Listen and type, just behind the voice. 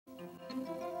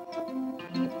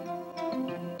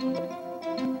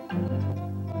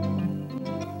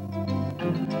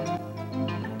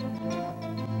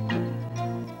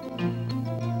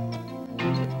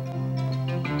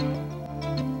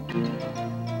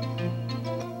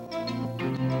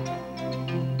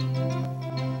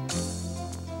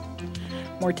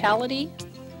Mortality,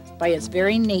 by its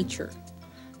very nature,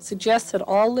 suggests that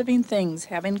all living things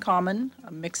have in common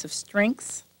a mix of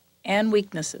strengths and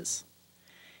weaknesses.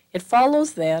 It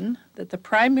follows, then, that the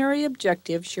primary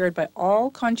objective shared by all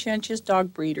conscientious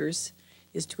dog breeders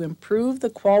is to improve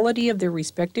the quality of their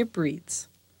respective breeds.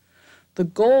 The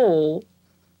goal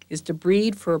is to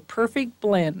breed for a perfect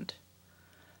blend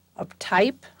of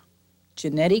type,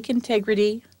 genetic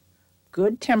integrity,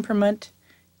 good temperament,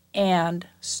 and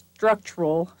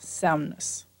structural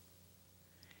soundness.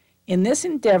 In this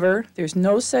endeavor, there's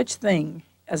no such thing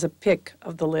as a pick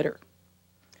of the litter.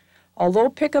 Although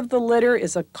pick of the litter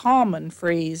is a common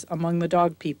phrase among the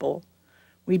dog people,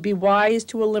 we'd be wise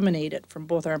to eliminate it from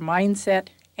both our mindset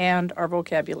and our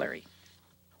vocabulary.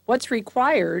 What's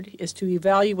required is to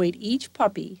evaluate each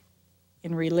puppy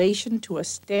in relation to a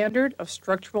standard of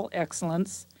structural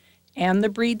excellence and the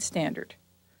breed standard,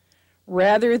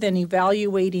 rather than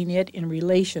evaluating it in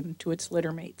relation to its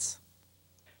litter mates.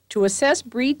 To assess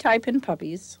breed type in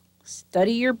puppies,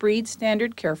 study your breed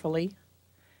standard carefully,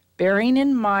 bearing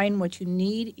in mind what you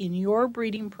need in your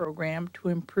breeding program to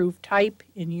improve type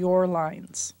in your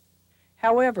lines.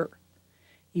 However,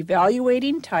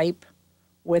 evaluating type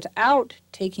without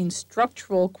taking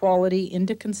structural quality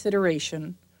into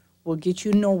consideration will get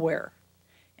you nowhere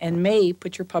and may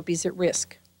put your puppies at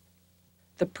risk.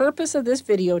 The purpose of this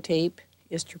videotape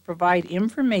is to provide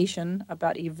information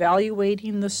about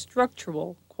evaluating the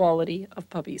structural quality of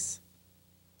puppies.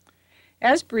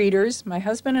 As breeders, my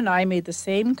husband and I made the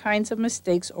same kinds of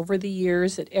mistakes over the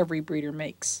years that every breeder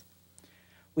makes.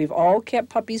 We've all kept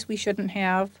puppies we shouldn't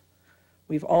have.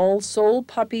 We've all sold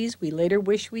puppies we later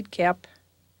wish we'd kept.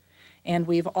 And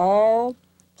we've all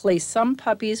placed some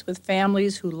puppies with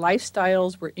families whose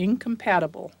lifestyles were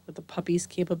incompatible with the puppy's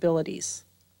capabilities.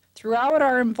 Throughout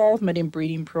our involvement in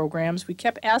breeding programs, we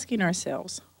kept asking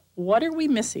ourselves, what are we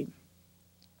missing?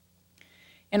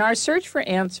 In our search for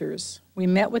answers, we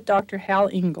met with Dr. Hal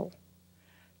Ingle.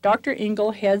 Dr.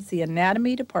 Ingle heads the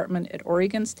anatomy department at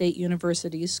Oregon State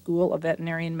University's School of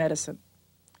Veterinary Medicine.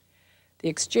 The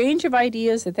exchange of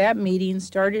ideas at that meeting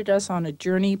started us on a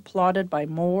journey plodded by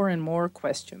more and more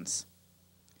questions.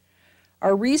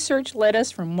 Our research led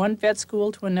us from one vet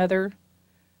school to another,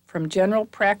 from general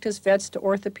practice vets to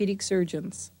orthopedic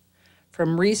surgeons,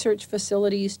 from research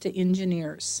facilities to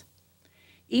engineers.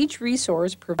 Each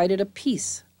resource provided a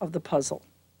piece of the puzzle.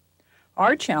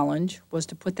 Our challenge was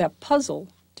to put that puzzle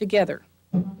together.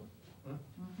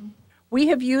 We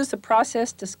have used the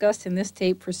process discussed in this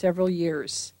tape for several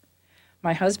years.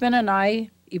 My husband and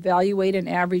I evaluate an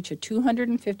average of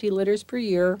 250 litters per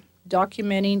year,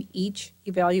 documenting each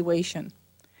evaluation.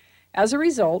 As a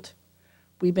result,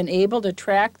 we've been able to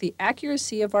track the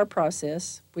accuracy of our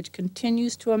process, which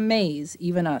continues to amaze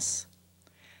even us.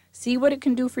 See what it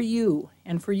can do for you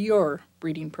and for your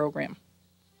breeding program.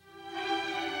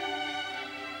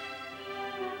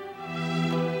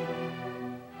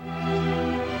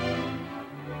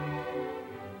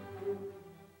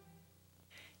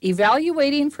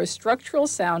 Evaluating for structural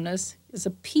soundness is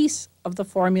a piece of the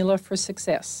formula for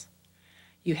success.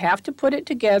 You have to put it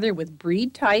together with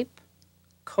breed type,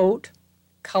 coat,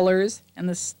 colors, and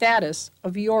the status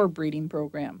of your breeding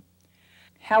program.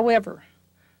 However,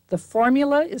 the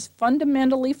formula is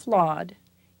fundamentally flawed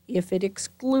if it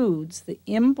excludes the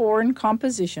inborn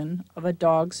composition of a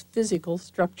dog's physical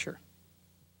structure.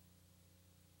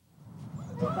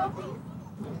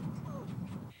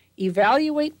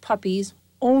 Evaluate puppies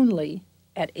only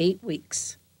at 8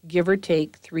 weeks, give or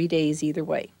take 3 days either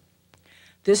way.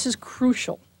 This is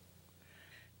crucial.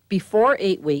 Before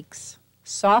 8 weeks,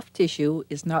 soft tissue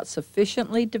is not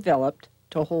sufficiently developed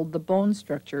to hold the bone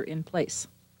structure in place.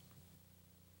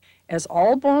 As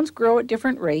all bones grow at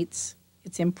different rates,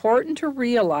 it's important to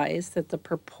realize that the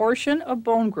proportion of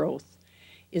bone growth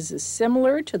is as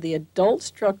similar to the adult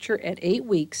structure at 8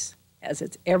 weeks as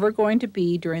it's ever going to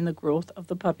be during the growth of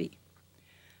the puppy.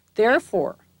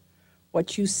 Therefore,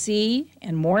 what you see,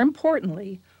 and more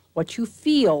importantly, what you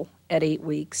feel at 8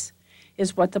 weeks,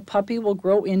 is what the puppy will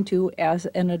grow into as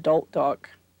an adult dog.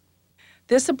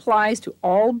 This applies to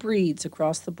all breeds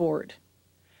across the board.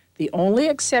 The only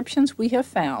exceptions we have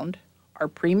found are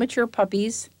premature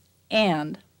puppies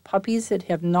and puppies that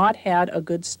have not had a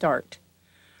good start.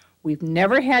 We've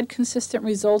never had consistent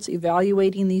results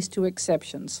evaluating these two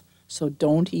exceptions, so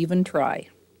don't even try.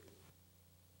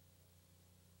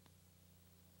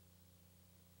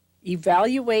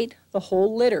 Evaluate the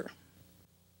whole litter.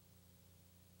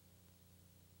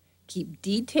 Keep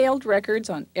detailed records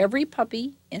on every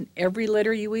puppy and every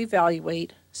litter you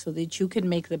evaluate so that you can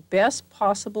make the best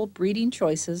possible breeding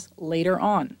choices later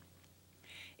on.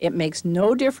 It makes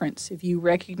no difference if you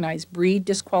recognize breed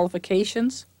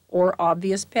disqualifications or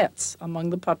obvious pets among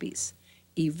the puppies.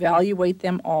 Evaluate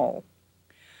them all.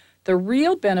 The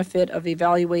real benefit of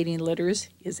evaluating litters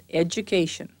is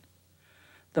education.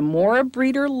 The more a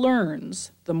breeder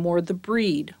learns, the more the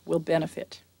breed will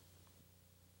benefit.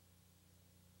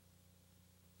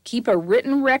 Keep a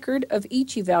written record of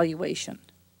each evaluation.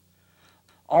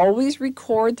 Always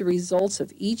record the results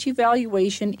of each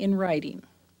evaluation in writing.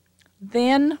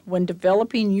 Then, when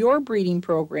developing your breeding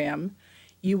program,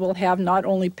 you will have not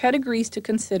only pedigrees to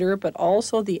consider, but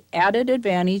also the added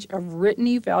advantage of written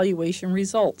evaluation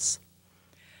results.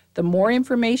 The more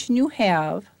information you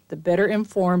have, the better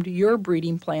informed your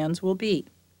breeding plans will be.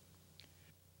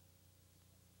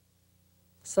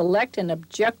 Select an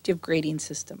objective grading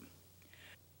system.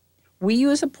 We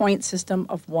use a point system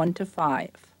of 1 to 5,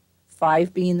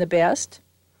 5 being the best,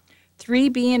 3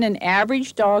 being an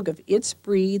average dog of its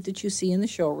breed that you see in the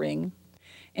show ring,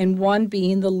 and 1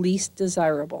 being the least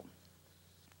desirable.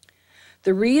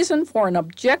 The reason for an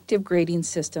objective grading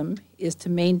system is to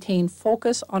maintain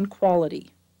focus on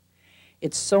quality.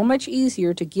 It's so much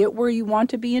easier to get where you want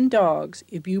to be in dogs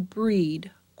if you breed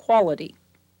quality.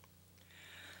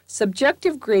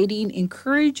 Subjective grading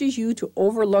encourages you to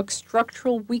overlook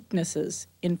structural weaknesses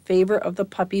in favor of the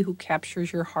puppy who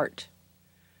captures your heart.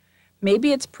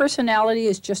 Maybe its personality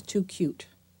is just too cute,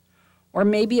 or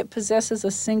maybe it possesses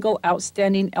a single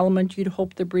outstanding element you'd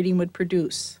hope the breeding would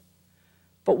produce.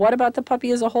 But what about the puppy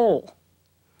as a whole?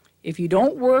 If you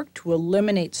don't work to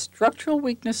eliminate structural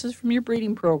weaknesses from your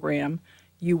breeding program,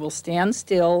 you will stand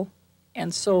still,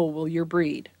 and so will your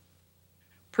breed.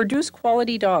 Produce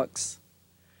quality dogs.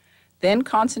 Then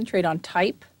concentrate on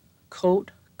type,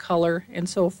 coat, color, and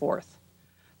so forth.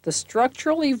 The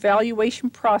structural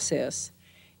evaluation process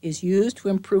is used to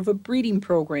improve a breeding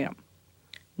program,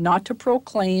 not to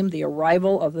proclaim the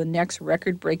arrival of the next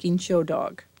record-breaking show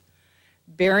dog.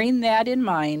 Bearing that in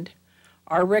mind,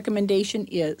 our recommendation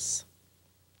is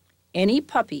any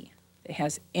puppy that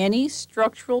has any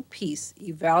structural piece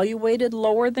evaluated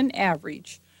lower than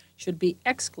average should be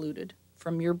excluded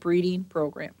from your breeding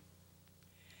program.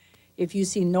 If you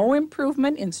see no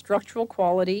improvement in structural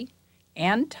quality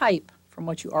and type from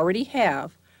what you already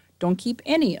have, don't keep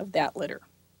any of that litter.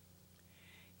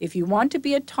 If you want to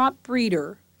be a top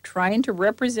breeder, trying to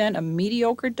represent a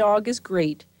mediocre dog as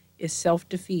great is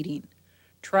self-defeating.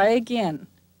 Try again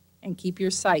and keep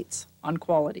your sights on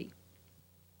quality.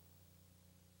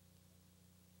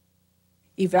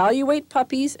 Evaluate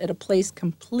puppies at a place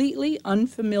completely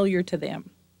unfamiliar to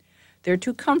them. They're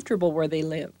too comfortable where they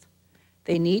live.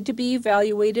 They need to be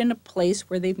evaluated in a place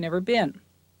where they've never been.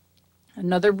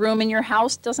 Another room in your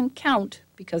house doesn't count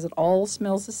because it all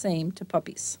smells the same to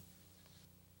puppies.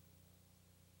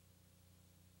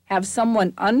 Have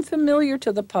someone unfamiliar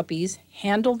to the puppies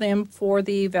handle them for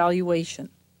the evaluation.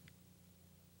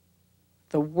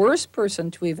 The worst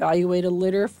person to evaluate a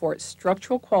litter for its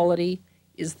structural quality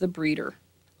is the breeder.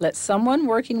 Let someone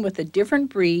working with a different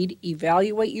breed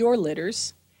evaluate your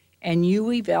litters, and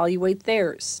you evaluate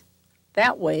theirs.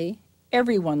 That way,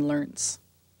 everyone learns.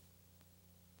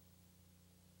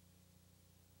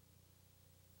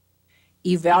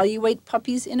 Evaluate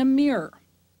puppies in a mirror.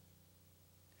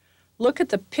 Look at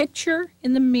the picture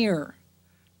in the mirror,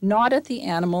 not at the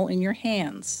animal in your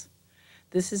hands.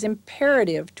 This is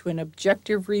imperative to an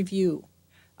objective review.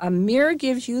 A mirror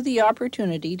gives you the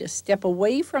opportunity to step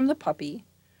away from the puppy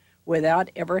without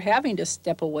ever having to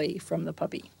step away from the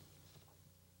puppy.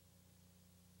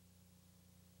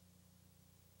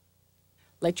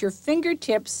 Let your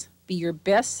fingertips be your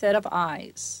best set of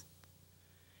eyes.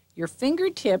 Your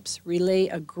fingertips relay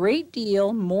a great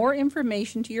deal more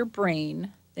information to your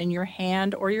brain than your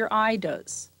hand or your eye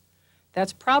does.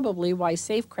 That's probably why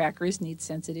safecrackers need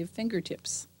sensitive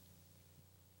fingertips.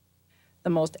 The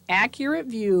most accurate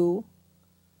view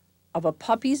of a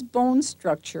puppy's bone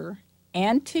structure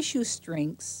and tissue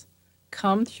strengths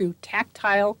come through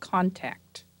tactile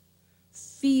contact.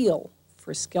 Feel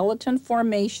for skeleton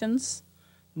formations,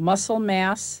 muscle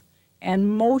mass,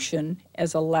 and motion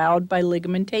as allowed by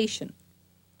ligamentation.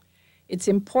 It's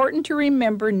important to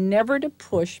remember never to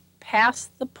push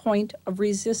past the point of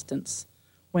resistance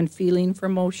when feeling for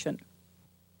motion.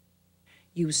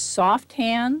 Use soft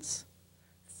hands,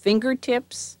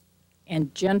 fingertips,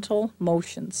 and gentle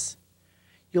motions.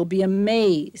 You'll be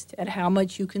amazed at how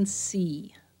much you can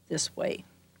see this way.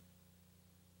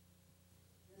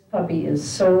 This puppy is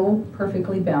so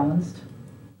perfectly balanced.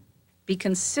 Be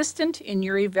consistent in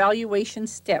your evaluation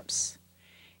steps.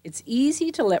 It's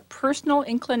easy to let personal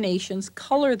inclinations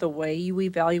color the way you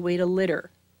evaluate a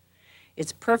litter.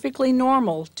 It's perfectly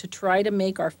normal to try to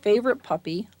make our favorite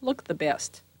puppy look the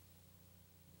best.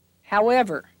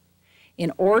 However,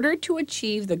 in order to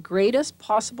achieve the greatest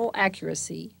possible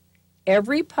accuracy,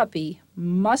 every puppy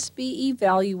must be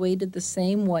evaluated the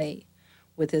same way,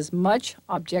 with as much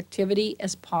objectivity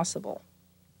as possible.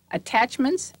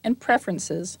 Attachments and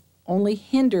preferences only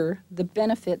hinder the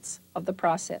benefits of the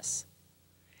process.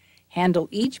 Handle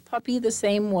each puppy the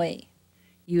same way.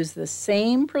 Use the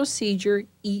same procedure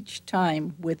each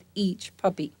time with each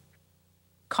puppy.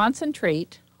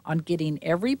 Concentrate on getting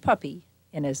every puppy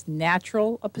in as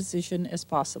natural a position as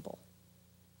possible.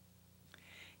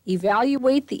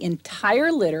 Evaluate the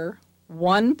entire litter,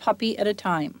 one puppy at a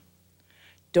time.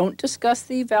 Don't discuss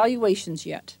the evaluations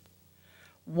yet.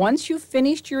 Once you've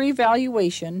finished your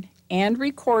evaluation and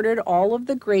recorded all of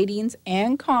the gradings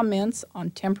and comments on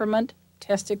temperament,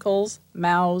 testicles,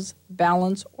 mouths,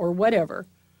 balance, or whatever,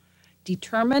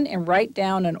 determine and write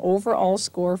down an overall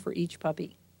score for each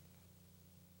puppy.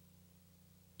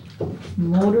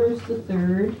 Motor's the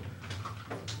third.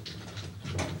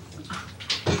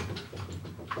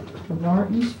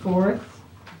 Norton's fourth.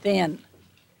 Then,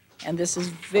 and this is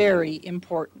very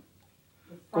important,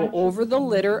 go over the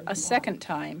litter a second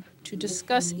time to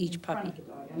discuss each puppy.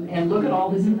 And look at all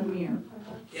this in the mirror.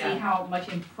 See how much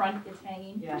in front it's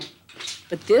hanging? Yeah.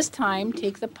 But this time,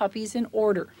 take the puppies in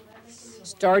order,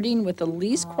 starting with the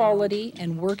least quality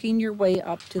and working your way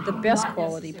up to the best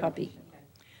quality puppy.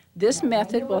 This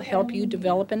method will help you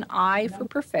develop an eye for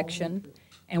perfection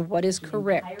and what is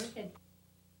correct.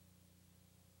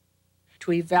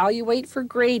 To evaluate for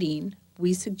grading,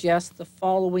 we suggest the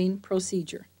following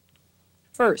procedure.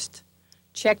 First,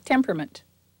 check temperament.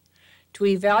 To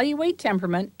evaluate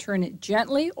temperament, turn it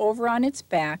gently over on its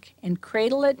back and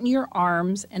cradle it in your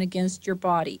arms and against your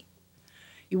body.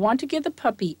 You want to give the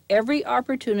puppy every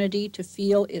opportunity to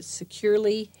feel it's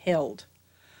securely held,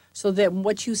 so that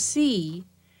what you see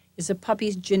is a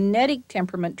puppy's genetic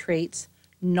temperament traits,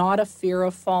 not a fear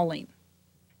of falling.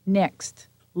 Next,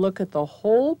 look at the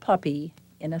whole puppy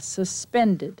in a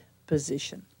suspended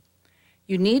position.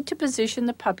 You need to position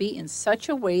the puppy in such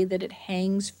a way that it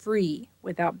hangs free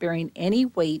without bearing any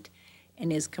weight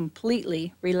and is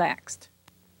completely relaxed.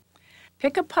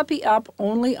 Pick a puppy up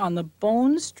only on the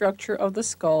bone structure of the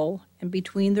skull and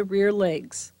between the rear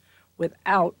legs,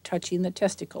 without touching the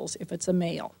testicles if it's a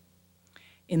male.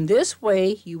 In this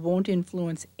way, you won't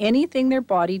influence anything their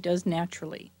body does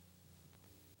naturally.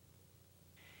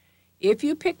 If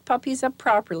you pick puppies up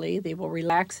properly, they will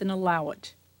relax and allow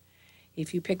it.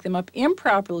 If you pick them up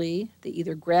improperly, they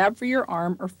either grab for your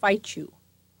arm or fight you.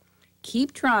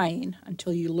 Keep trying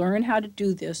until you learn how to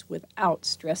do this without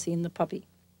stressing the puppy.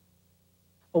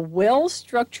 A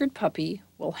well-structured puppy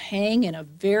will hang in a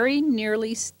very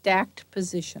nearly stacked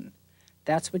position.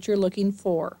 That's what you're looking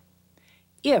for.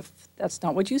 If that's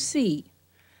not what you see,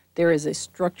 there is a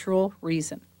structural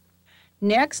reason.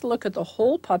 Next, look at the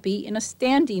whole puppy in a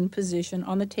standing position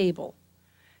on the table.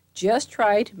 Just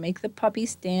try to make the puppy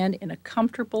stand in a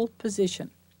comfortable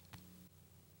position.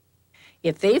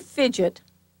 If they fidget,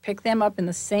 pick them up in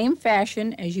the same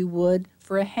fashion as you would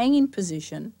for a hanging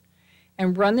position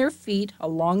and run their feet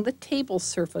along the table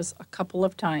surface a couple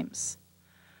of times.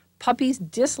 Puppies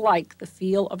dislike the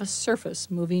feel of a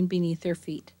surface moving beneath their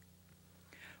feet.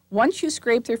 Once you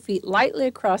scrape their feet lightly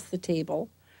across the table,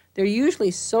 they're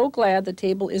usually so glad the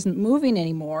table isn't moving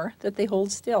anymore that they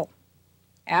hold still.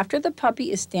 After the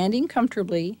puppy is standing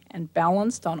comfortably and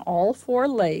balanced on all four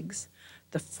legs,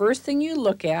 the first thing you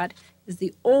look at is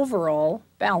the overall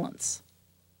balance.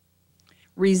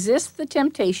 Resist the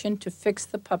temptation to fix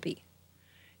the puppy.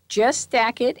 Just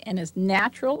stack it in as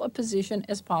natural a position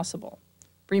as possible.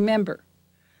 Remember,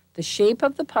 the shape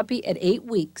of the puppy at 8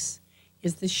 weeks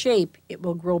is the shape it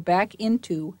will grow back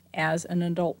into as an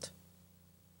adult.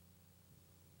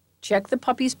 Check the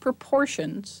puppy's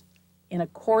proportions in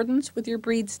accordance with your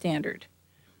breed standard.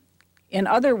 In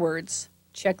other words,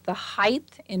 check the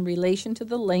height in relation to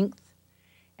the length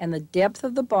and the depth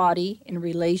of the body in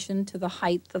relation to the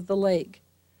height of the leg.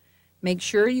 Make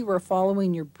sure you are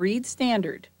following your breed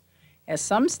standard, as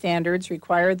some standards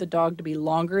require the dog to be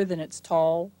longer than it's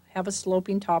tall, have a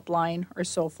sloping top line, or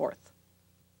so forth.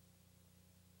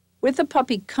 With the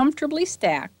puppy comfortably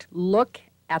stacked, look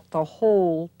at the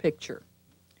whole picture.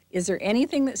 Is there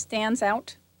anything that stands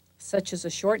out, such as a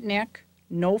short neck,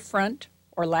 no front,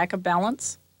 or lack of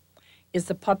balance? Is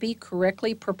the puppy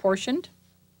correctly proportioned?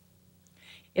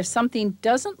 If something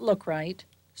doesn't look right,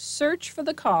 search for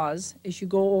the cause as you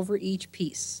go over each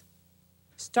piece.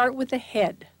 Start with the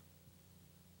head.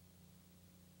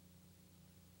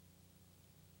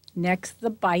 Next, the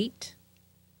bite.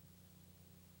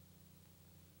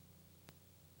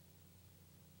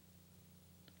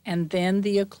 and then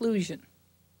the occlusion.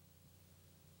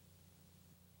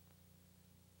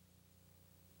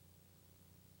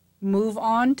 Move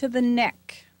on to the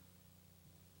neck.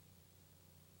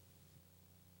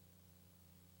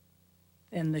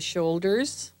 Then the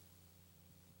shoulders,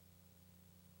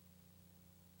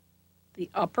 the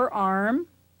upper arm,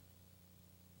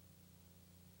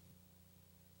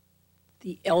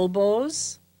 the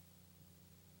elbows,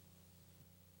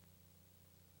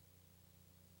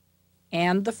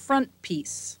 and the front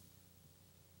piece.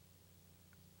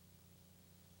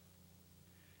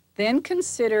 Then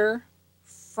consider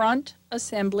front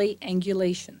assembly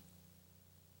angulation.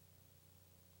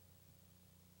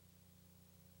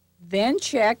 Then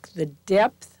check the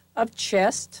depth of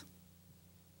chest,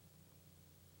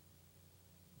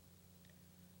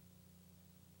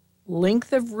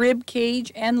 length of rib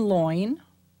cage and loin.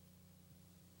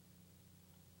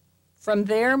 From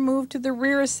there, move to the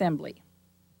rear assembly.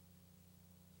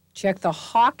 Check the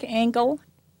hock angle,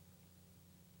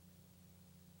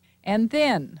 and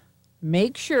then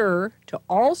make sure to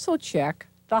also check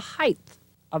the height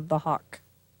of the hock.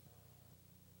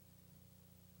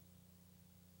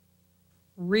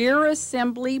 Rear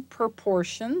assembly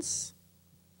proportions,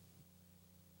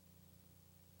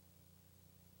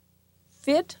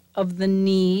 fit of the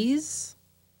knees,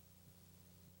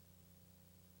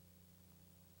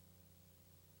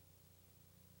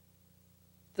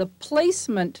 the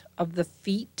placement of the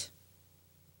feet,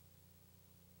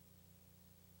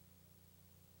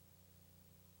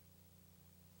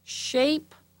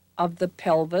 shape of the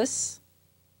pelvis,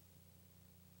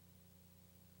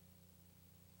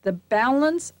 the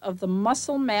balance of the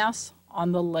muscle mass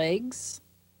on the legs,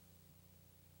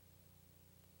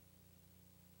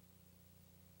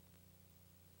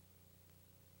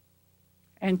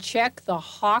 and check the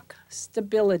hock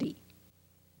stability.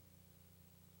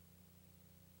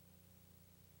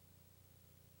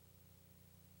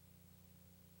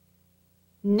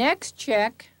 Next,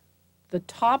 check the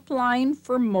top line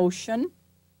for motion,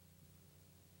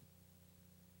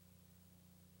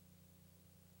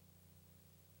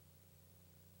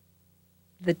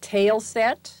 the tail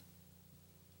set,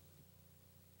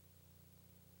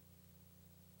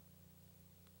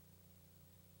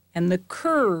 and the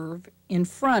curve in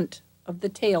front of the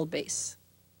tail base.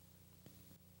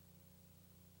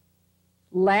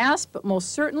 Last but most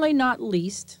certainly not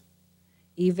least,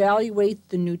 evaluate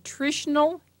the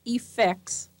nutritional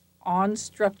effects on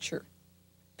structure.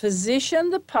 Position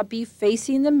the puppy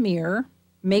facing the mirror.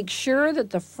 Make sure that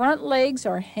the front legs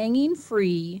are hanging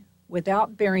free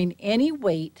without bearing any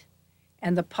weight,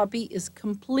 and the puppy is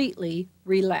completely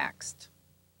relaxed.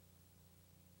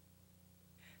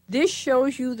 This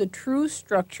shows you the true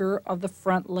structure of the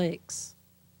front legs.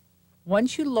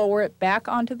 Once you lower it back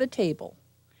onto the table,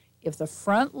 if the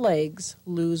front legs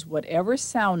lose whatever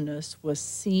soundness was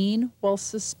seen while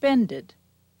suspended,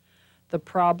 the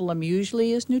problem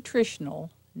usually is nutritional,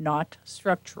 not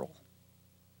structural.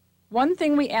 One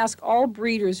thing we ask all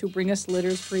breeders who bring us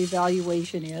litters for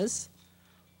evaluation is,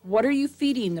 what are you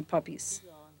feeding the puppies?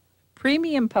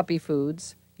 Premium puppy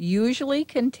foods usually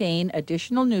contain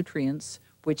additional nutrients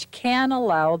which can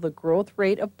allow the growth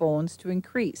rate of bones to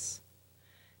increase.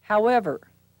 However,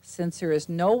 since there is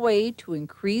no way to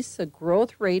increase the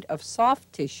growth rate of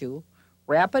soft tissue,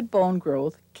 rapid bone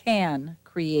growth can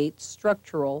create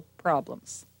structural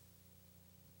problems.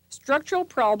 Structural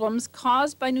problems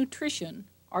caused by nutrition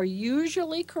are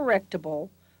usually correctable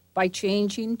by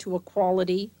changing to a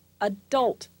quality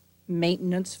adult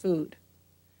maintenance food.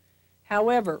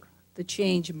 However, the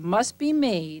change must be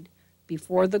made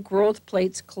before the growth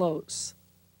plates close.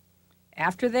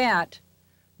 After that,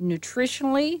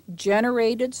 nutritionally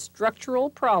generated structural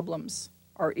problems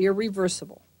are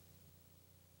irreversible.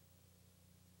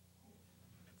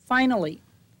 Finally,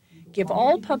 give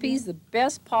all puppies the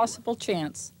best possible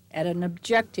chance at an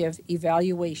objective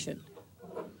evaluation.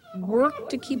 Work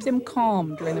to keep them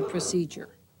calm during the procedure.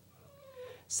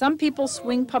 Some people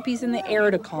swing puppies in the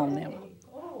air to calm them,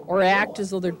 or act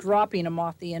as though they're dropping them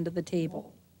off the end of the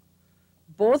table.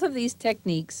 Both of these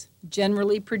techniques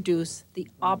generally produce the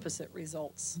opposite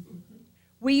results.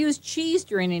 We use cheese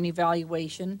during an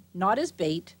evaluation, not as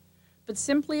bait, but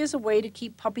simply as a way to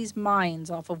keep puppies' minds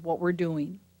off of what we're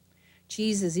doing.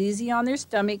 Cheese is easy on their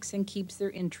stomachs and keeps their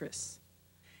interests.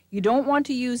 You don't want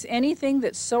to use anything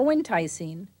that's so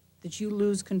enticing that you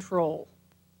lose control.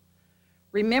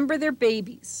 Remember, they're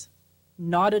babies,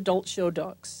 not adult show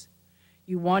dogs.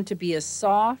 You want to be as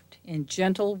soft and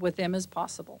gentle with them as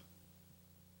possible.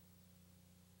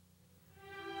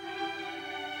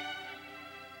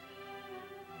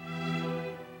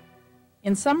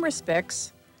 In some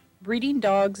respects, Breeding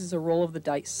dogs is a roll of the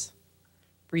dice.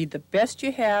 Breed the best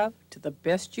you have to the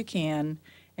best you can,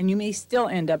 and you may still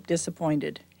end up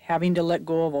disappointed, having to let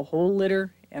go of a whole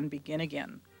litter and begin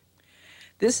again.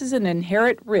 This is an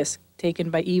inherent risk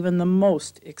taken by even the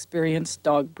most experienced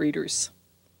dog breeders.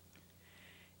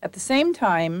 At the same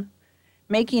time,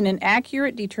 making an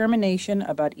accurate determination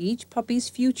about each puppy's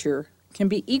future can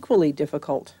be equally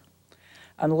difficult,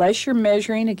 unless you're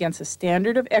measuring against a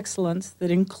standard of excellence that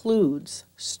includes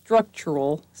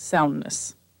structural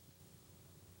soundness.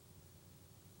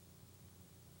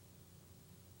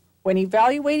 When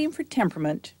evaluating for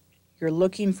temperament, you're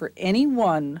looking for any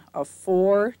one of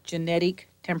 4 genetic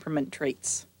temperament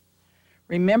traits.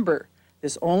 Remember,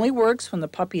 this only works when the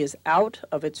puppy is out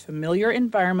of its familiar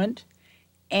environment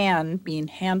and being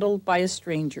handled by a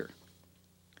stranger.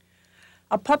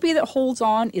 A puppy that holds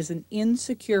on is an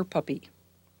insecure puppy.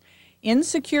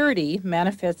 Insecurity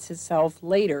manifests itself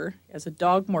later as a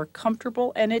dog more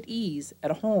comfortable and at ease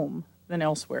at home than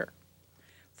elsewhere.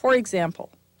 For example,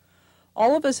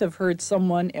 all of us have heard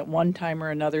someone at one time or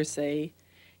another say,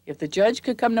 "If the judge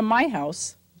could come to my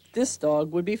house, this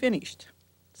dog would be finished."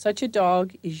 Such a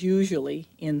dog is usually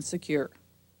insecure.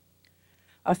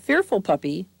 A fearful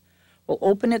puppy will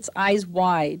open its eyes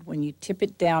wide when you tip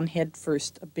it down head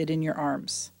first a bit in your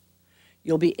arms.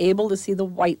 You'll be able to see the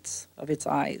whites of its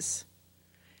eyes.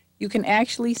 You can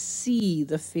actually see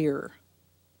the fear.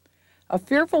 A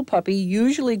fearful puppy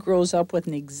usually grows up with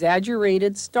an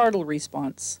exaggerated startle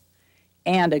response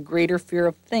and a greater fear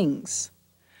of things.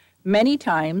 Many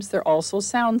times they're also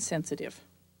sound sensitive.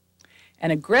 An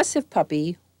aggressive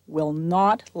puppy will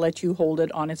not let you hold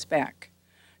it on its back,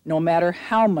 no matter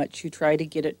how much you try to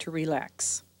get it to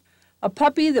relax. A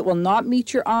puppy that will not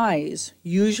meet your eyes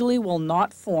usually will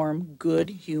not form good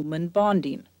human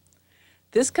bonding.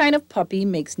 This kind of puppy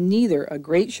makes neither a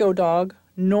great show dog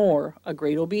nor a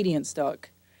great obedience dog.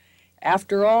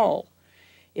 After all,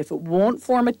 if it won't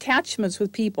form attachments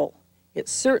with people, it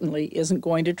certainly isn't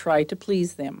going to try to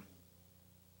please them.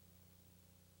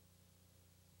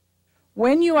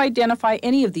 When you identify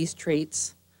any of these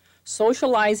traits,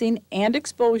 socializing and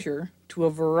exposure to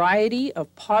a variety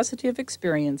of positive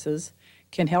experiences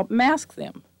can help mask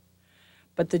them,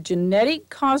 but the genetic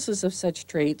causes of such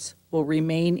traits will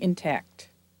remain intact.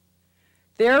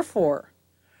 Therefore,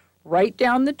 write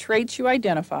down the traits you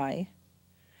identify.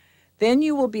 Then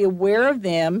you will be aware of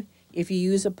them if you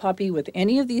use a puppy with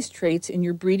any of these traits in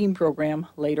your breeding program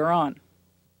later on.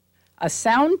 A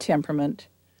sound temperament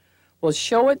will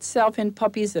show itself in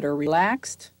puppies that are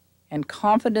relaxed and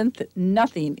confident that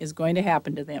nothing is going to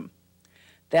happen to them.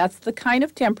 That's the kind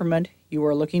of temperament you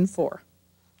are looking for.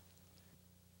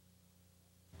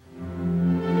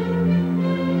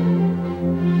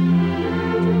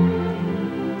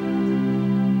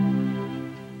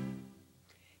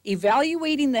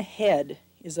 Evaluating the head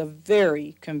is a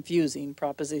very confusing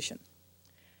proposition.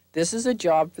 This is a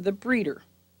job for the breeder.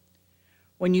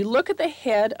 When you look at the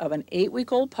head of an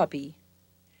 8-week-old puppy,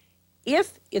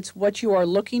 if it's what you are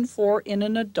looking for in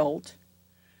an adult,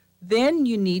 then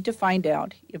you need to find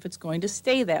out if it's going to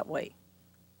stay that way.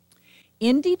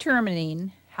 In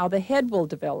determining how the head will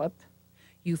develop,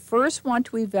 you first want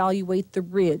to evaluate the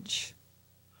ridge,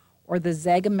 or the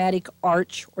zygomatic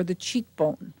arch, or the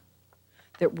cheekbone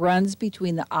that runs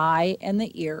between the eye and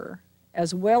the ear,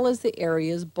 as well as the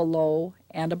areas below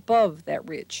and above that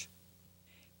ridge.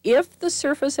 If the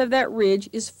surface of that ridge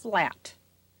is flat,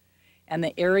 and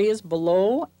the areas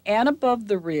below and above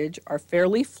the ridge are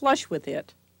fairly flush with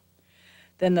it,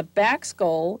 then the back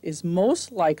skull is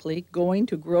most likely going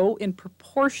to grow in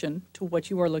proportion to what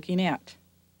you are looking at.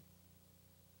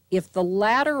 If the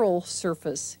lateral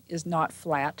surface is not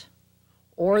flat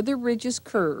or the ridge is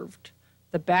curved,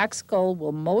 the back skull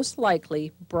will most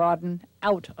likely broaden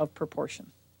out of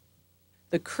proportion.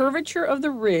 The curvature of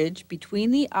the ridge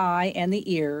between the eye and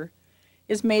the ear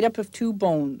is made up of 2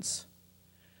 bones.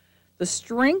 The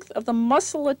strength of the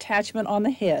muscle attachment on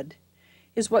the head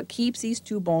is what keeps these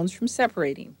 2 bones from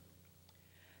separating.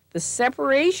 The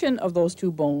separation of those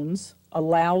 2 bones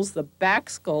allows the back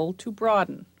skull to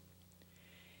broaden.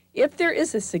 If there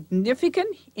is a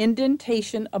significant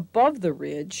indentation above the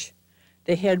ridge,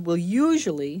 the head will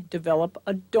usually develop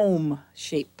a dome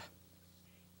shape.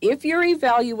 If your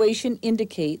evaluation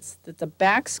indicates that the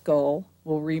back skull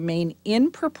will remain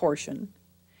in proportion,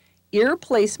 ear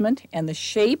placement and the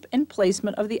shape and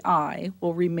placement of the eye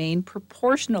will remain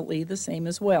proportionately the same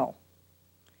as well.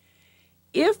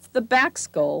 If the back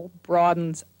skull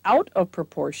broadens out of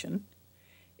proportion,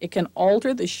 it can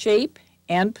alter the shape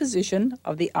and position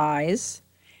of the eyes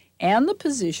and the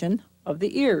position of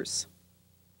the ears.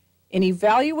 In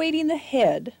evaluating the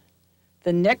head,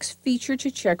 The next feature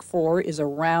to check for is a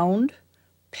round,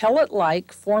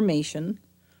 pellet-like formation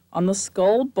on the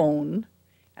skull bone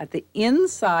at the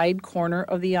inside corner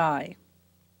of the eye.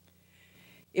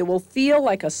 It will feel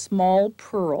like a small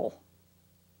pearl.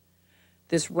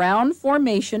 This round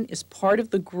formation is part of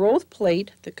the growth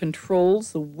plate that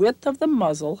controls the width of the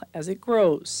muzzle as it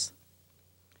grows.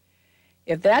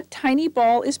 If that tiny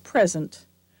ball is present,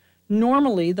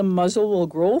 normally the muzzle will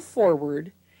grow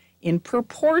forward in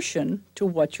proportion to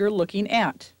what you're looking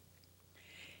at.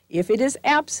 If it is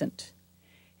absent,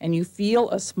 and you feel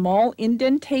a small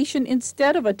indentation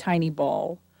instead of a tiny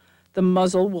ball, the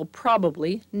muzzle will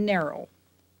probably narrow.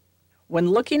 When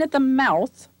looking at the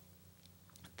mouth,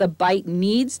 the bite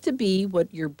needs to be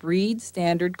what your breed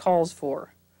standard calls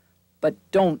for, but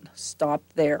don't stop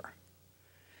there.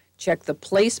 Check the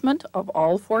placement of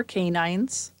all 4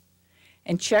 canines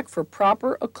and check for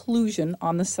proper occlusion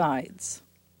on the sides.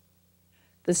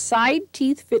 The side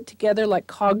teeth fit together like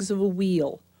cogs of a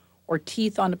wheel or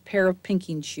teeth on a pair of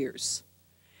pinking shears.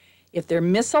 If they're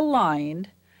misaligned,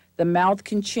 the mouth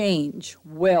can change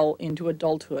well into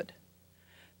adulthood.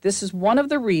 This is one of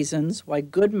the reasons why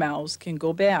good mouths can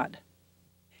go bad.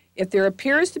 If there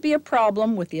appears to be a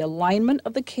problem with the alignment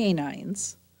of the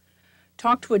canines,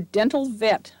 talk to a dental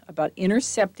vet about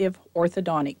interceptive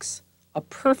orthodontics, a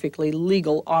perfectly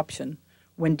legal option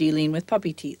when dealing with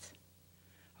puppy teeth.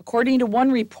 According to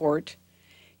one report,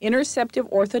 interceptive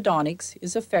orthodontics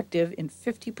is effective in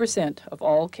 50% of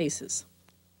all cases.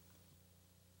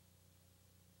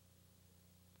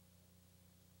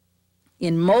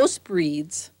 In most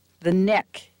breeds, the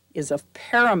neck is of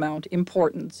paramount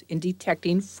importance in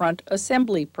detecting front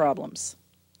assembly problems.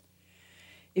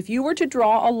 If you were to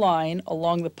draw a line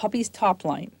along the puppy's top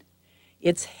line,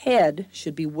 its head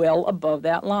should be well above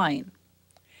that line.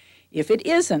 If it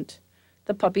isn't,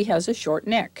 the puppy has a short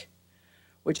neck,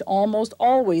 which almost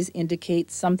always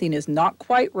indicates something is not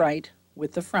quite right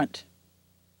with the front.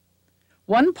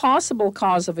 One possible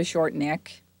cause of a short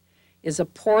neck is a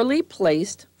poorly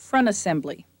placed front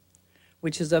assembly,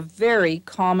 which is a very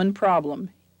common problem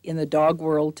in the dog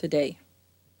world today.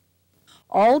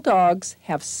 All dogs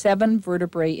have 7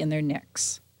 vertebrae in their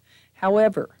necks.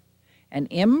 However, an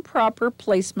improper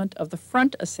placement of the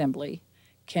front assembly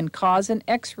can cause an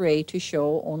X-ray to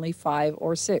show only 5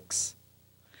 or 6.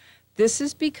 This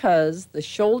is because the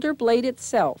shoulder blade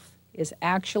itself is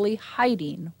actually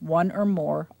hiding 1 or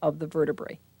more of the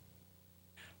vertebrae.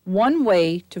 One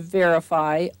way to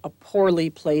verify a poorly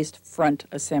placed front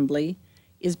assembly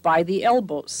is by the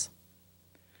elbows.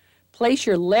 Place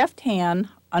your left hand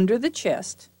under the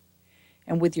chest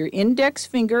and with your index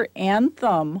finger and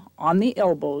thumb on the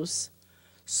elbows,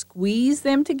 squeeze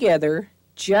them together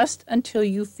just until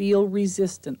you feel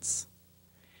resistance.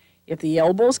 If the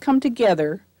elbows come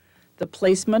together, the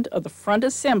placement of the front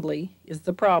assembly is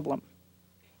the problem.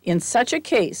 In such a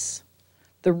case,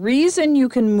 the reason you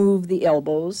can move the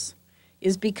elbows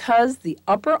is because the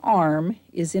upper arm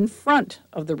is in front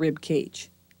of the rib cage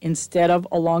instead of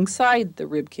alongside the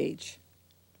rib cage.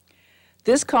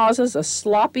 This causes a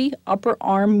sloppy upper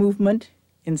arm movement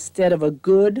instead of a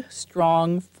good,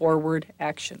 strong forward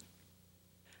action.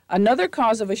 Another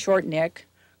cause of a short neck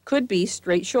could be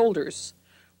straight shoulders,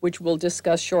 which we'll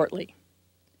discuss shortly.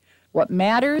 What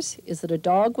matters is that a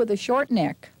dog with a short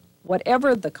neck,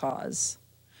 whatever the cause,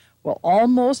 will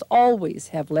almost always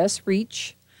have less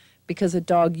reach because a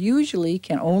dog usually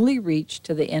can only reach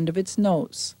to the end of its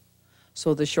nose.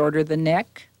 So the shorter the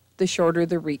neck, the shorter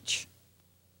the reach.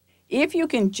 If you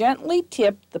can gently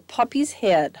tip the puppy's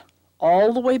head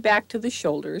all the way back to the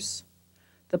shoulders,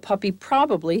 the puppy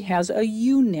probably has a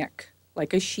U-neck,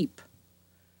 like a sheep.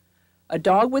 A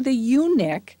dog with a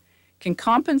U-neck can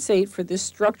compensate for this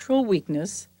structural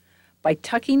weakness by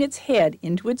tucking its head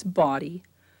into its body,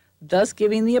 thus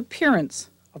giving the appearance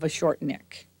of a short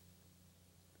neck.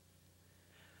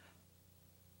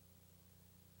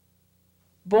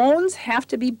 Bones have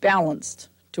to be balanced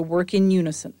to work in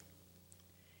unison.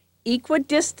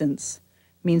 Equidistance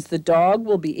means the dog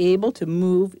will be able to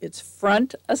move its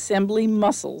front assembly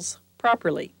muscles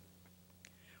properly.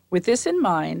 With this in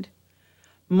mind,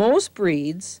 most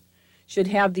breeds should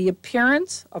have the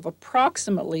appearance of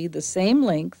approximately the same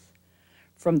length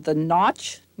from the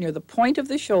notch near the point of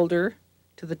the shoulder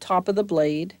to the top of the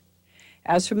blade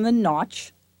as from the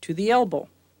notch to the elbow.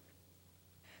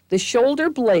 The shoulder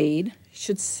blade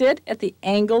should sit at the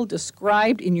angle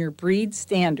described in your breed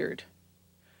standard,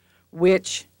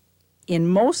 which in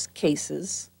most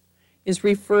cases is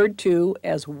referred to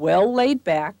as well laid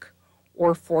back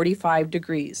or 45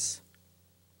 degrees.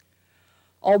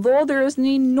 Although there is an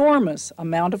enormous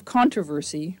amount of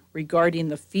controversy regarding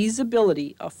the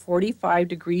feasibility of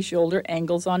 45-degree shoulder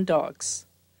angles on dogs.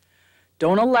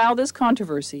 Don't allow this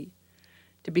controversy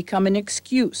to become an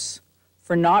excuse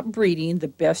for not breeding the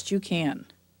best you can.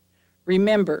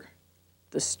 Remember,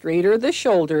 the straighter the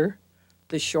shoulder,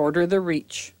 the shorter the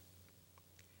reach.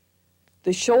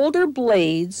 The shoulder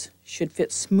blades should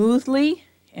fit smoothly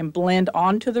and blend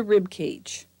onto the rib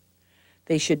cage.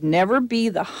 They should never be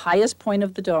the highest point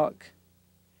of the dog.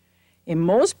 In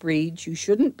most breeds, you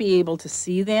shouldn't be able to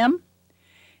see them,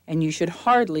 and you should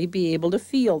hardly be able to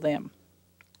feel them.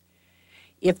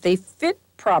 If they fit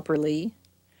properly,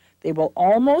 they will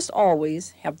almost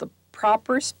always have the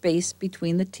proper space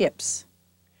between the tips.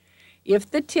 If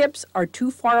the tips are too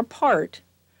far apart,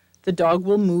 the dog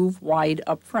will move wide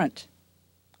up front.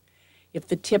 If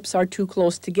the tips are too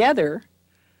close together,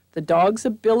 the dog's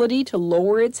ability to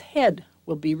lower its head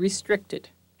will be restricted.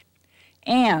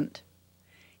 And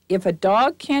if a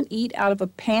dog can't eat out of a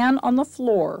pan on the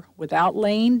floor without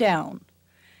laying down,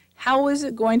 how is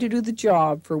it going to do the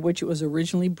job for which it was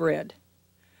originally bred,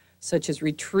 such as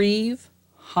retrieve,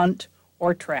 hunt,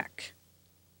 or track?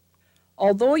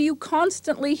 Although you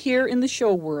constantly hear in the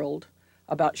show world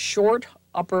about short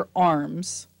upper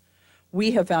arms,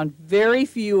 we have found very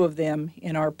few of them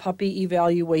in our puppy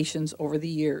evaluations over the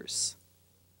years.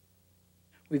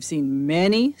 We've seen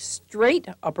many straight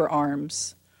upper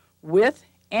arms with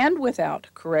and without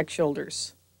correct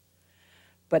shoulders.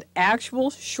 But actual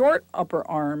short upper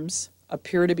arms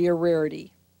appear to be a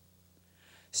rarity.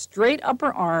 Straight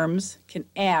upper arms can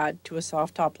add to a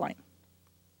soft top line.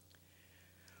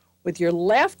 With your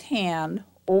left hand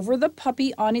over the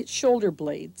puppy on its shoulder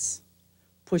blades,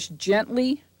 push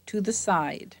gently to the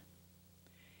side.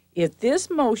 If this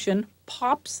motion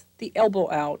pops the elbow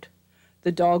out,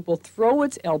 the dog will throw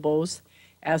its elbows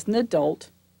as an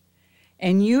adult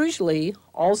and usually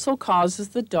also causes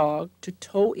the dog to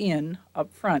toe in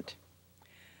up front.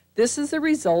 This is the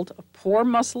result of poor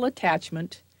muscle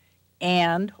attachment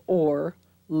and/or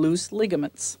loose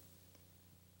ligaments.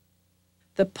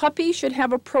 The puppy should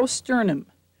have a prosternum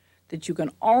that you can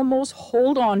almost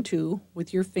hold on to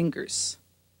with your fingers.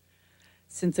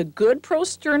 Since a good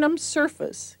prosternum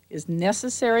surface is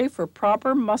necessary for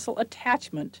proper muscle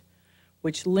attachment,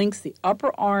 which links the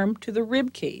upper arm to the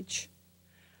rib cage,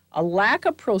 a lack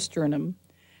of prosternum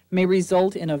may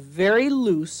result in a very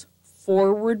loose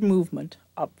forward movement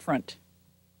up front.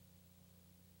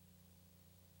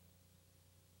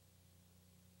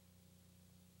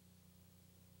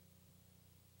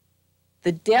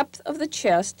 The depth of the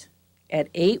chest at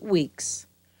 8 weeks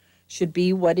should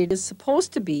be what it is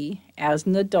supposed to be as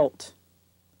an adult.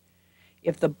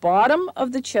 If the bottom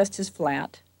of the chest is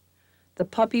flat, the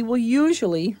puppy will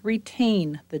usually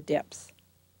retain the depth.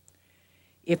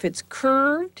 If it's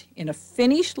curved in a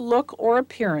finished look or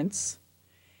appearance,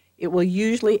 it will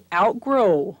usually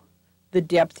outgrow the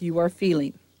depth you are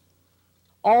feeling.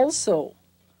 Also,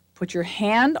 put your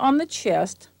hand on the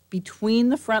chest between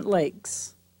the front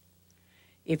legs.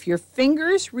 If your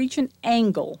fingers reach an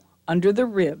angle under the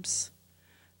ribs,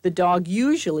 the dog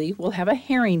usually will have a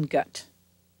herring gut.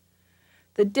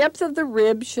 The depth of the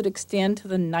rib should extend to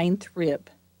the 9th rib.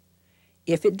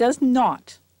 If it does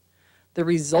not, the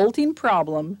resulting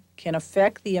problem can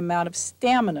affect the amount of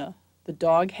stamina the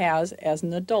dog has as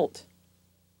an adult.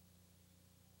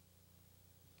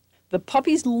 The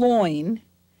puppy's loin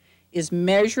is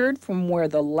measured from where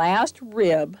the last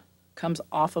rib comes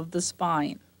off of the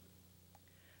spine.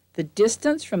 The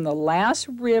distance from the last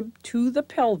rib to the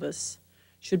pelvis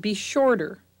should be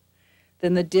shorter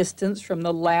than the distance from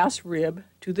the last rib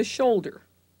to the shoulder.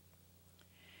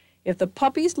 If the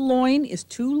puppy's loin is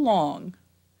too long,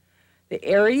 the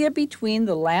area between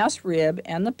the last rib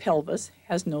and the pelvis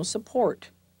has no support.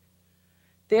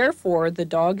 Therefore, the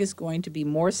dog is going to be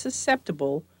more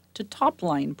susceptible to top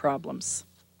line problems.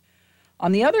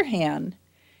 On the other hand,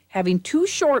 having too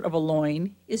short of a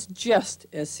loin is just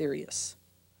as serious.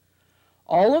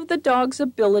 All of the dog's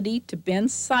ability to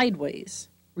bend sideways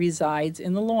resides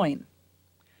in the loin.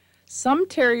 Some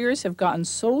terriers have gotten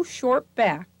so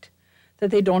short-backed that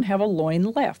they don't have a loin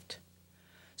left,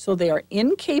 so they are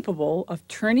incapable of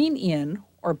turning in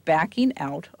or backing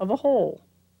out of a hole.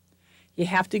 You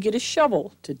have to get a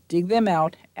shovel to dig them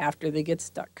out after they get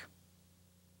stuck.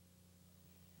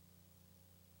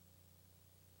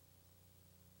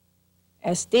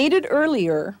 As stated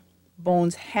earlier,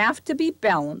 bones have to be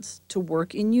balanced to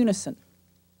work in unison.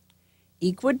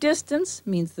 Equidistance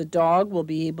means the dog will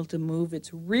be able to move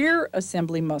its rear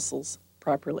assembly muscles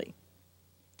properly.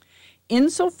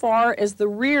 Insofar as the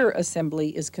rear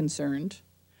assembly is concerned,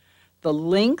 the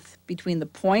length between the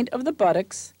point of the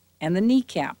buttocks and the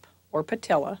kneecap, or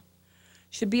patella,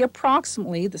 should be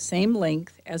approximately the same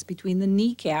length as between the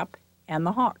kneecap and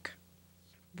the hock.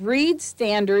 Breed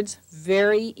standards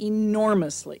vary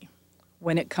enormously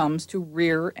when it comes to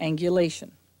rear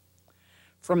angulation.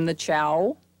 From the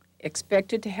Chow,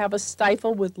 expected to have a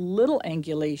stifle with little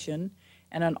angulation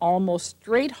and an almost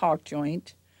straight hock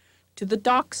joint, to the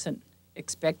Dachshund,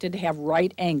 expected to have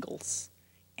right angles,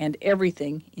 and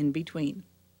everything in between.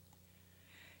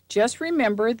 Just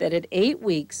remember that at 8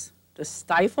 weeks, the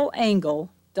stifle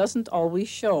angle doesn't always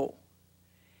show.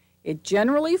 It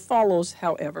generally follows,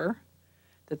 however,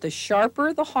 that the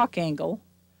sharper the hock angle,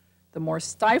 the more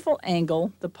stifle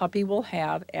angle the puppy will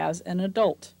have as an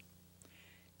adult.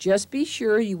 Just be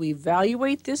sure you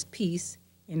evaluate this piece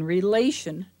in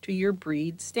relation to your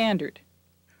breed standard.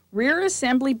 Rear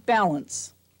assembly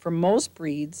balance for most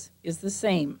breeds is the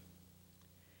same.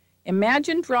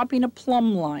 Imagine dropping a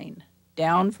plumb line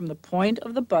down from the point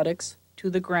of the buttocks to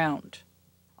the ground.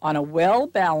 On a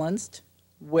well-balanced,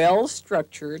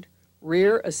 well-structured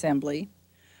rear assembly,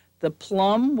 the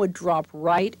plumb would drop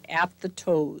right at the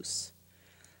toes.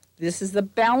 This is the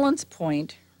balance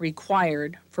point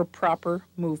required for proper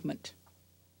movement.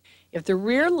 If the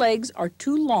rear legs are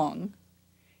too long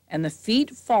and the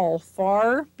feet fall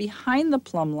far behind the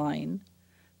plumb line,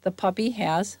 the puppy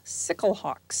has sickle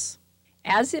hocks.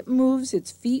 As it moves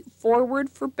its feet forward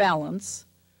for balance,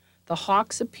 the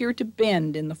hocks appear to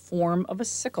bend in the form of a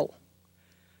sickle.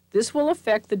 This will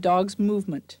affect the dog's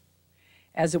movement,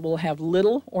 as it will have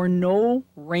little or no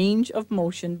range of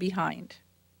motion behind.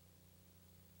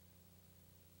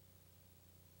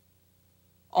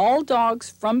 All dogs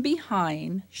from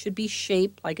behind should be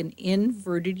shaped like an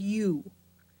inverted U.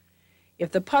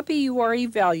 If the puppy you are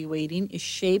evaluating is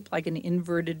shaped like an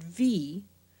inverted V,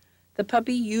 the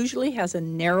puppy usually has a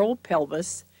narrow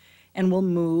pelvis and will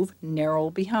move narrow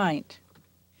behind.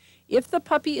 If the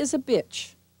puppy is a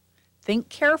bitch, think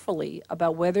carefully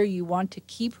about whether you want to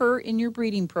keep her in your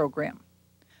breeding program.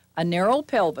 A narrow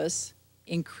pelvis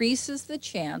increases the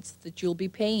chance that you'll be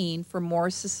paying for more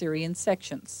cesarean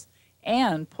sections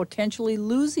and potentially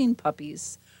losing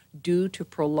puppies due to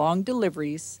prolonged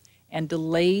deliveries and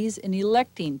delays in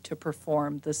electing to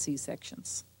perform the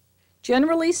C-sections.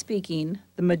 Generally speaking,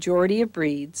 the majority of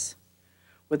breeds,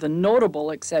 with a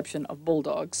notable exception of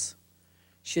bulldogs,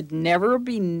 should never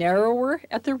be narrower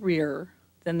at the rear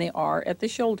than they are at the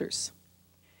shoulders.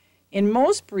 In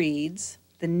most breeds,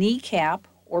 the kneecap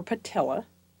or patella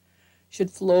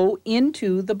should flow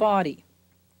into the body.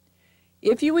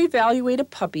 If you evaluate a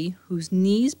puppy whose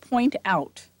knees point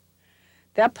out,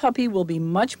 that puppy will be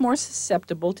much more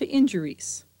susceptible to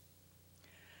injuries.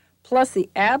 Plus, the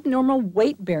abnormal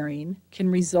weight bearing can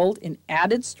result in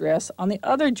added stress on the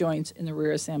other joints in the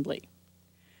rear assembly.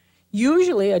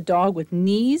 Usually, a dog with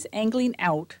knees angling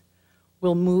out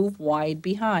will move wide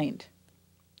behind.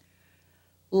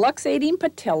 Luxating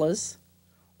patellas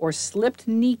or slipped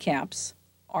kneecaps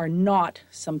are not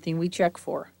something we check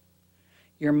for.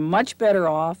 You're much better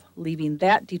off leaving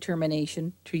that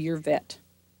determination to your vet.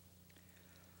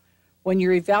 When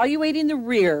you're evaluating the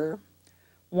rear,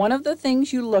 one of the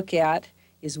things you look at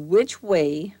is which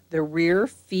way the rear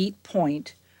feet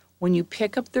point when you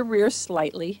pick up the rear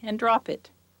slightly and drop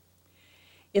it.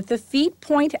 If the feet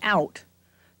point out,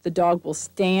 the dog will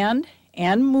stand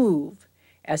and move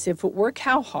as if it were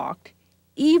cowhocked,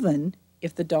 even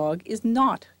if the dog is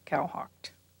not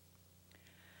cowhocked.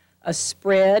 A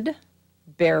spread,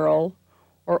 barrel,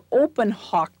 or open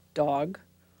hocked dog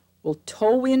will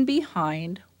toe in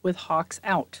behind with hocks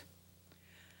out.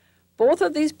 Both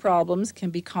of these problems can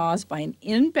be caused by an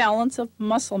imbalance of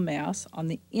muscle mass on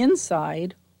the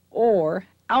inside or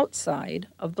outside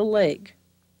of the leg.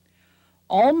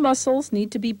 All muscles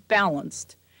need to be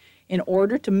balanced in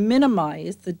order to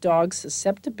minimize the dog's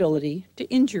susceptibility to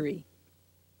injury.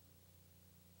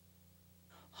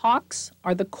 Hocks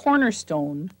are the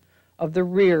cornerstone of the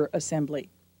rear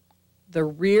assembly. The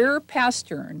rear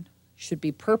pastern should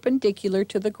be perpendicular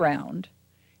to the ground,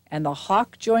 and the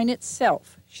hock joint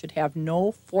itself should have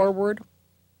no forward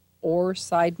or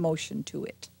side motion to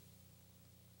it.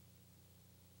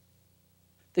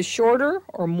 The shorter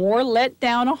or more let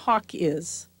down a hock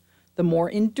is, the more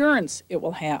endurance it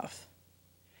will have.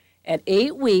 At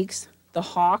 8 weeks, the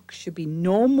hock should be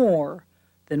no more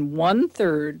than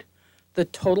 1/3 the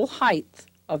total height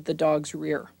of the dog's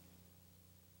rear.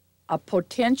 A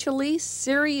potentially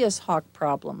serious hock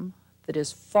problem that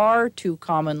is far too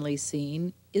commonly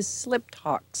seen is slipped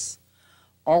hocks,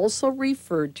 also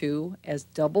referred to as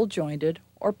double-jointed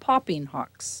or popping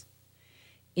hocks.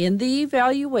 In the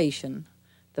evaluation,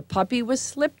 the puppy with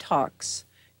slipped hocks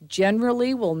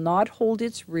generally will not hold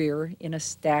its rear in a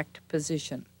stacked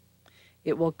position.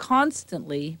 It will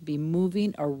constantly be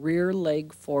moving a rear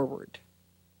leg forward.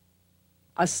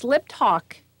 A slipped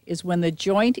hock is when the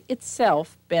joint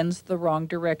itself bends the wrong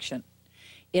direction.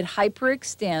 It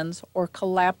hyperextends or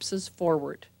collapses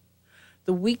forward.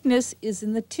 The weakness is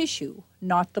in the tissue,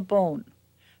 not the bone.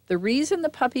 The reason the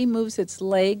puppy moves its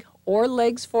leg or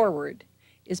legs forward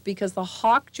is because the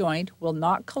hock joint will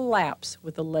not collapse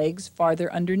with the legs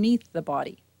farther underneath the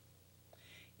body.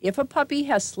 If a puppy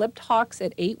has slipped hocks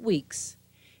at 8 weeks,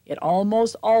 it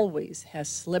almost always has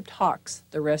slipped hocks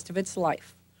the rest of its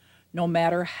life, no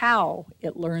matter how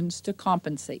it learns to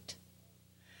compensate.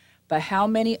 But how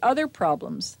many other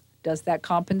problems does that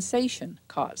compensation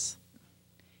cause?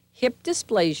 Hip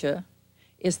dysplasia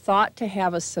is thought to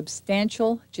have a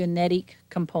substantial genetic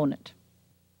component.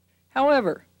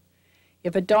 However,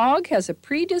 if a dog has a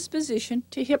predisposition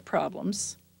to hip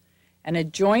problems and a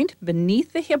joint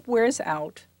beneath the hip wears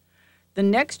out, the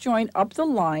next joint up the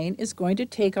line is going to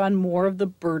take on more of the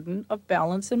burden of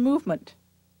balance and movement.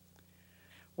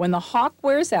 When the hock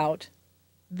wears out,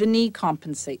 the knee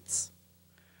compensates.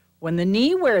 When the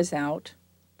knee wears out,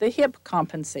 the hip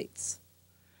compensates.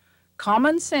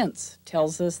 Common sense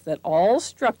tells us that all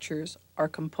structures are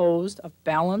composed of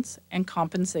balance and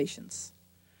compensations.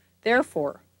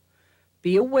 Therefore,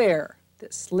 be aware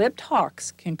that slipped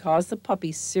hocks can cause the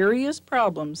puppy serious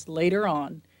problems later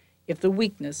on if the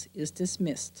weakness is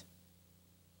dismissed.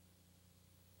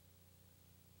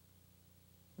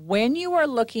 When you are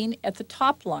looking at the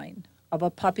top line of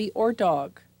a puppy or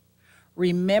dog,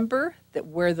 remember that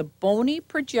where the bony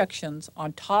projections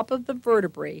on top of the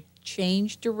vertebrae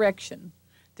change direction,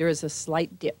 there is a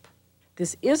slight dip.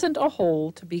 This isn't a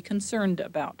hole to be concerned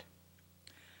about.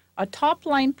 A top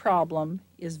line problem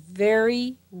is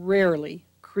very rarely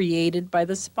created by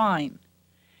the spine.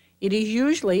 It is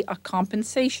usually a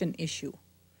compensation issue.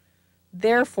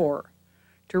 Therefore,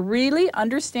 to really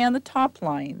understand the top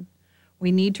line,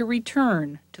 we need to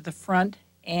return to the front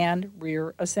and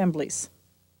rear assemblies.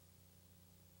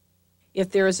 If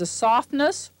there is a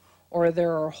softness or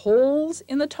there are holes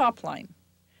in the top line,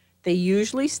 they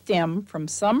usually stem from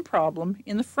some problem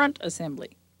in the front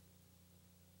assembly.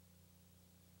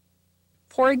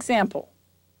 For example,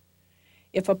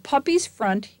 if a puppy's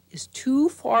front is too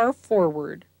far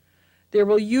forward, there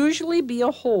will usually be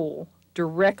a hole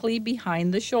directly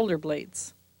behind the shoulder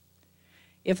blades.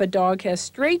 If a dog has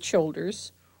straight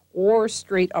shoulders or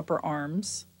straight upper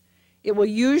arms, it will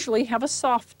usually have a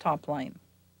soft top line.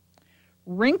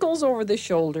 Wrinkles over the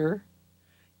shoulder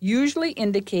usually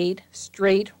indicate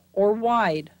straight or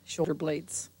wide shoulder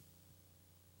blades.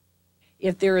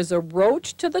 If there is a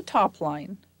roach to the top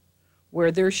line,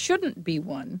 where there shouldn't be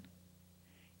one,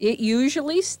 it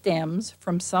usually stems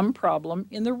from some problem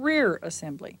in the rear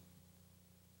assembly.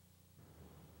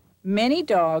 Many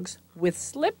dogs with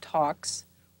slipped hocks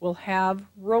will have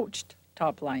roached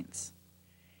top lines.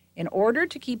 In order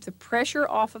to keep the pressure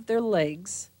off of their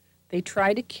legs, they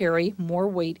try to carry more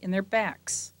weight in their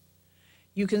backs.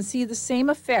 You can see the same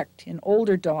effect in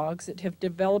older dogs that have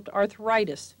developed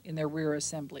arthritis in their rear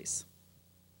assemblies.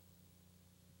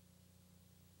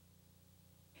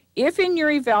 If in your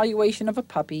evaluation of a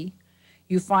puppy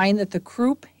you find that the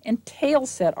croup and tail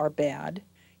set are bad,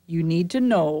 you need to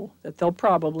know that they'll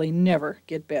probably never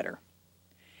get better.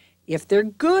 If they're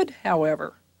good,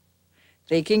 however,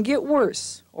 they can get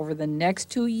worse over the next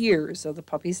 2 years of the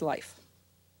puppy's life.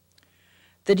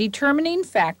 The determining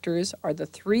factors are the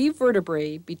 3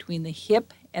 vertebrae between the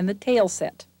hip and the tail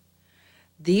set.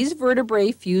 These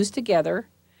vertebrae fuse together,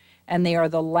 and they are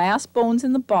the last bones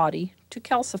in the body to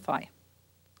calcify.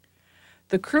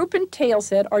 The croup and tail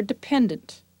set are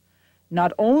dependent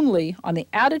not only on the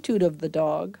attitude of the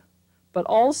dog, but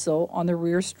also on the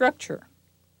rear structure.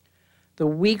 The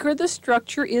weaker the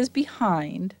structure is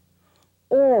behind,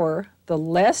 or the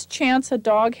less chance a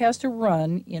dog has to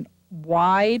run in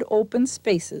wide open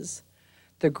spaces,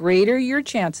 the greater your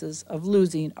chances of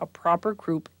losing a proper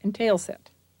croup and tail set.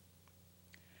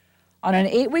 On an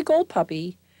 8-week-old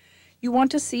puppy, you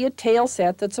want to see a tail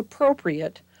set that's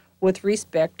appropriate with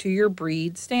respect to your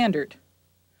breed standard.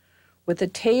 With a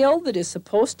tail that is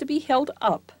supposed to be held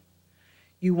up,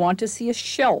 you want to see a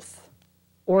shelf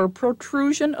or a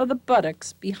protrusion of the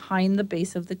buttocks behind the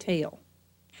base of the tail.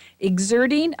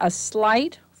 Exerting a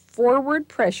slight forward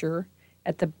pressure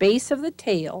at the base of the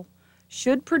tail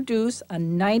should produce a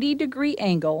 90-degree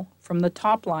angle from the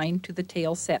top line to the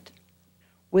tail set.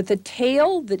 With a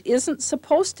tail that isn't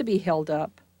supposed to be held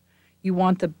up, you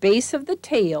want the base of the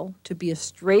tail to be a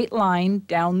straight line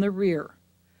down the rear.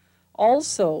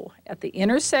 Also, at the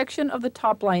intersection of the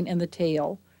top line and the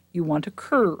tail, you want a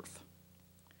curve.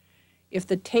 If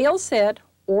the tail set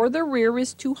or the rear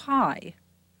is too high,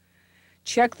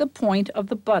 check the point of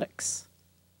the buttocks.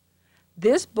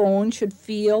 This bone should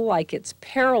feel like it's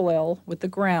parallel with the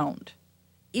ground.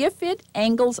 If it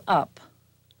angles up,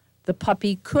 the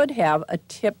puppy could have a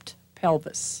tipped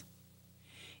pelvis.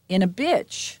 In a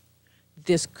bitch,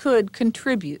 this could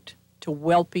contribute to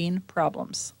whelping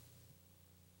problems.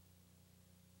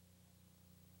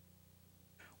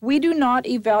 We do not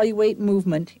evaluate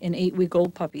movement in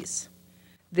 8-week-old puppies.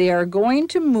 They are going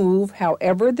to move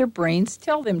however their brains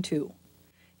tell them to,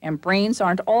 and brains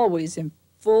aren't always in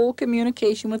full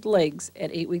communication with legs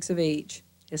at 8 weeks of age,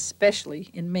 especially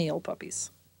in male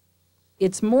puppies.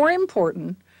 It's more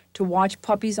important to watch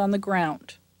puppies on the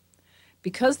ground,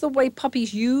 because the way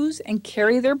puppies use and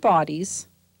carry their bodies,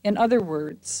 in other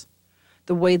words,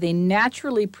 the way they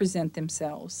naturally present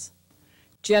themselves,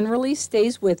 generally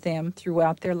stays with them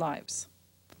throughout their lives.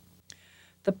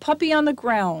 The puppy on the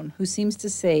ground who seems to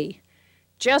say,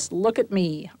 "Just look at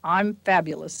me, I'm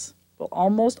fabulous," will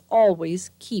almost always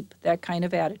keep that kind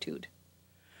of attitude.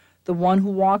 The one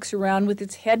who walks around with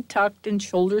its head tucked and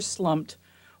shoulders slumped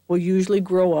will usually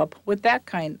grow up with that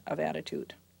kind of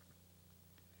attitude.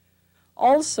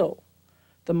 Also,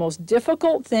 the most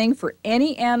difficult thing for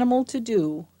any animal to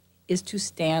do is to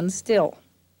stand still.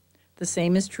 The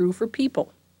same is true for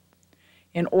people.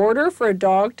 In order for a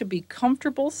dog to be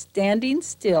comfortable standing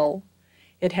still,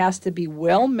 it has to be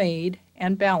well made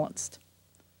and balanced.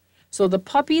 So the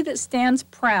puppy that stands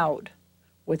proud,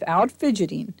 without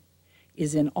fidgeting,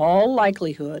 is in all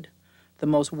likelihood the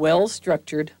most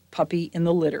well-structured puppy in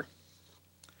the litter.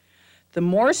 The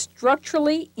more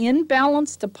structurally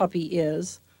imbalanced a puppy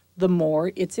is, the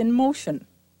more it's in motion.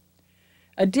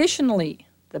 Additionally,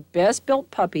 the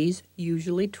best-built puppies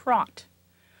usually trot.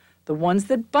 The ones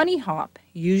that bunny hop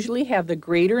usually have the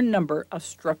greater number of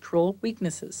structural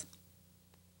weaknesses.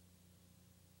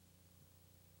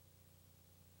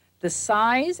 The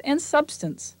size and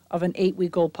substance of an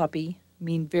 8-week-old puppy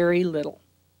mean very little.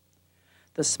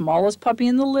 The smallest puppy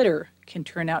in the litter can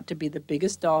turn out to be the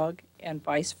biggest dog and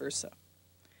vice versa.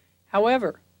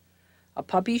 However, a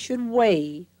puppy should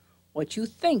weigh what you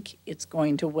think it's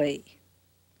going to weigh.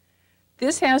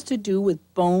 This has to do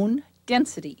with bone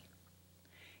density.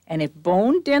 And if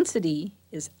bone density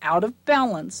is out of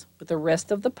balance with the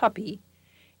rest of the puppy,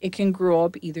 it can grow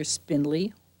up either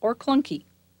spindly or clunky.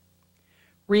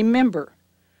 Remember,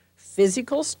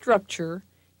 physical structure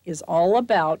is all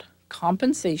about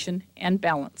compensation and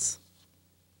balance.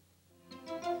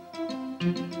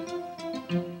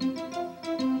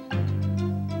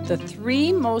 The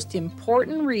 3 most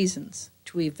important reasons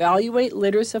to evaluate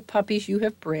litters of puppies you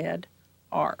have bred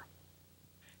are: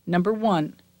 number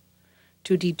 1,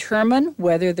 to determine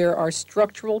whether there are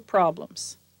structural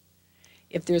problems.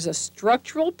 If there's a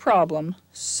structural problem,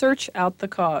 search out the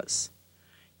cause.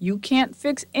 You can't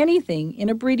fix anything in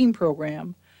a breeding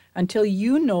program until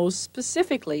you know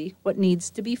specifically what needs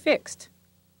to be fixed.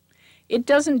 It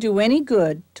doesn't do any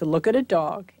good to look at a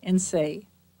dog and say,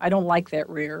 "I don't like that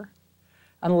rear,"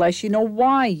 unless you know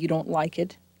why you don't like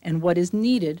it and what is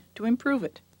needed to improve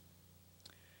it.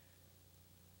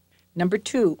 Number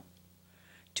 2,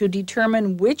 to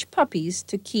determine which puppies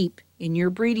to keep in your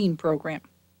breeding program.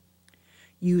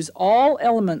 Use all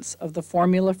elements of the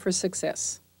formula for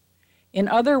success. In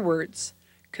other words,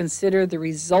 consider the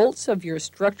results of your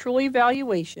structural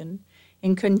evaluation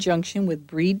in conjunction with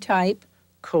breed type,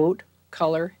 coat,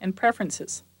 color, and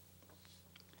preferences.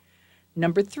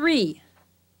 Number 3,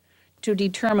 to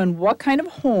determine what kind of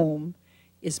home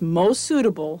is most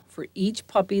suitable for each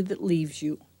puppy that leaves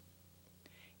you.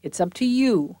 It's up to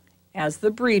you, as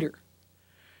the breeder,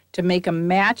 to make a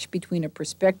match between a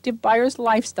prospective buyer's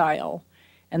lifestyle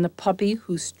and the puppy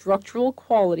whose structural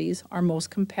qualities are most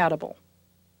compatible.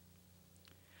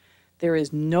 There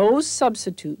is no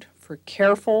substitute for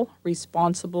careful,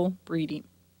 responsible breeding.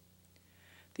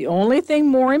 The only thing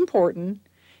more important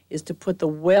is to put the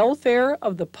welfare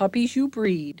of the puppies you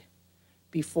breed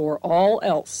before all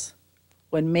else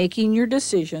when making your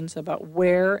decisions about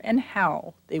where and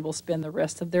how they will spend the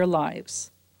rest of their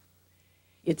lives.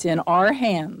 It's in our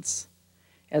hands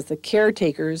as the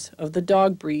caretakers of the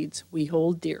dog breeds we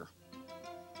hold dear.